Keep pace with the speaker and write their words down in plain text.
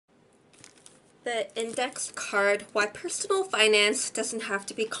The Index Card, Why Personal Finance Doesn't Have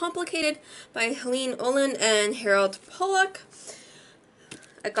to Be Complicated by Helene Olin and Harold Pollock.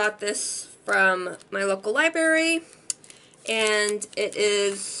 I got this from my local library, and it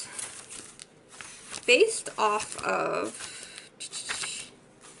is based off of,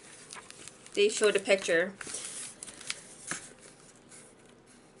 they showed a picture.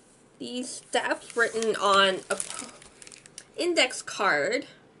 These steps written on a index card,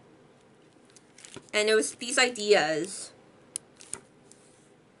 and it was these ideas,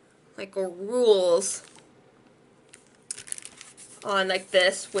 like rules on like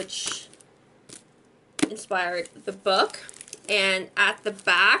this, which inspired the book. And at the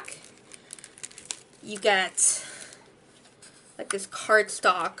back you get like this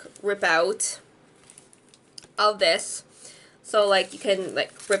cardstock rip out of this, so like you can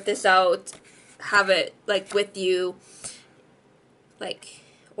like rip this out, have it like with you, like,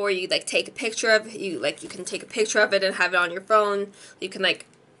 or you like take a picture of it. You can take a picture of it and have it on your phone. You can like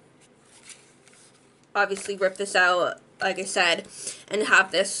obviously rip this out, like I said, and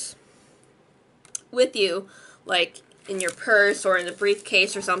have this with you, like in your purse or in a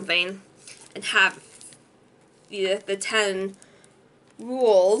briefcase or something, and have the 10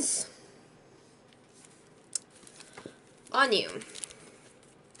 rules on you.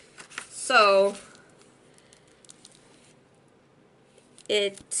 So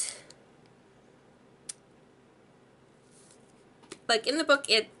like in the book,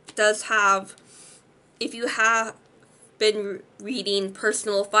 it does have, if you have been reading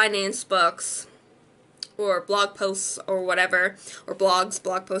personal finance books or blog posts or whatever, or blog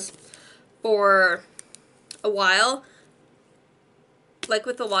posts for a while, like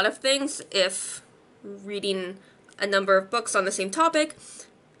with a lot of things, if reading a number of books on the same topic,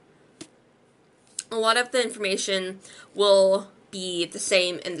 a lot of the information will be the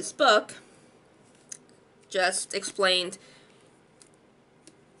same in this book, just explained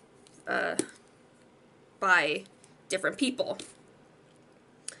by different people.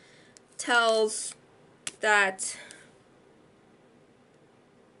 Tells that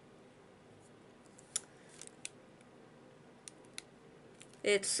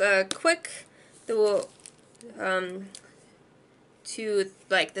it's quick to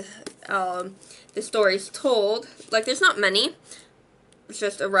like the stories told. Like there's not many. It's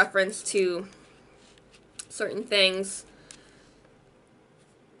just a reference to certain things.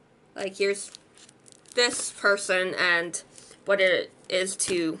 Like here's this person and what it is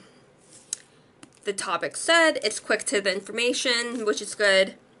to the topic said. It's quick to the information, which is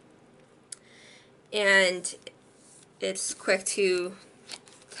good. And it's quick to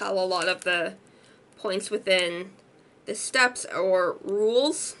tell a lot of the points within the steps or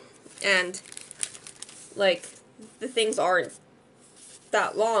rules. And like the things aren't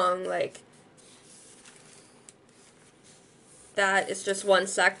that long, like that is just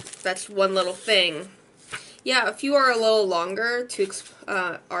that's one little thing. Yeah, a few are a little longer to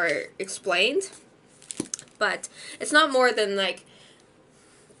are explained, but it's not more than like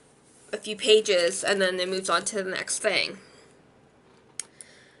a few pages, and then it moves on to the next thing.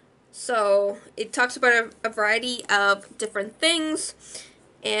 So it talks about a variety of different things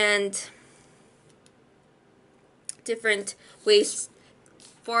and different ways.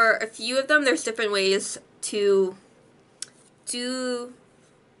 For a few of them, there's different ways to do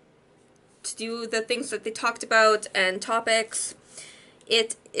the things that they talked about and topics.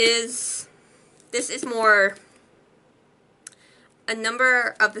 This is more, a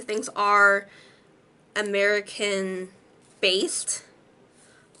number of the things are American based,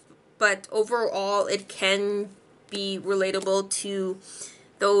 but overall it can be relatable to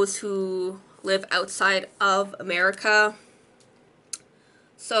those who live outside of America.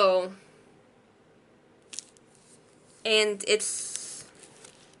 So, and it's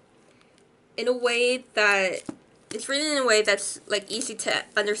in a way that it's written in a way that's like easy to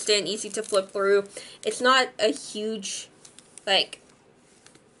understand, easy to flip through. It's not a huge, like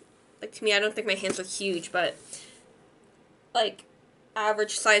to me, I don't think my hands are huge, but like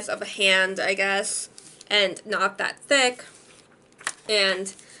average size of a hand, I guess, and not that thick.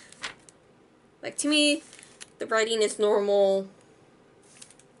 And like to me, the writing is normal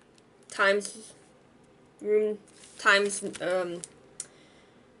times 12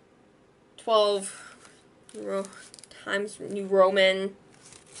 times New Roman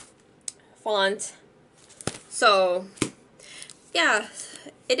font. So yeah,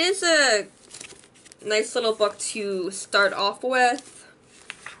 it is a nice little book to start off with,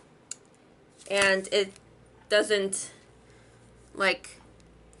 and it doesn't like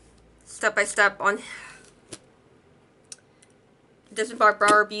step by step on, it doesn't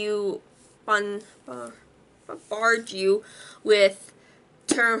barb you bombard you with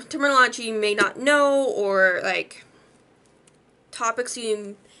terminology you may not know, or like topics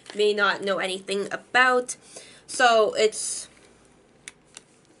you may not know anything about. So it's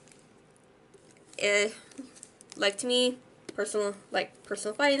like, to me, personal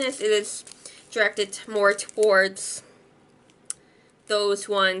finance, it is directed more towards those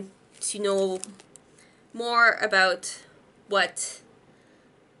who want to know more about what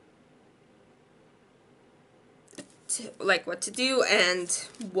to do and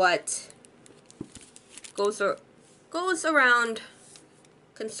what goes around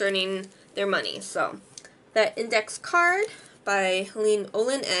concerning their money. So, that index card by Helene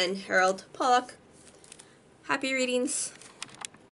Olin and Harold Pollack. Happy readings.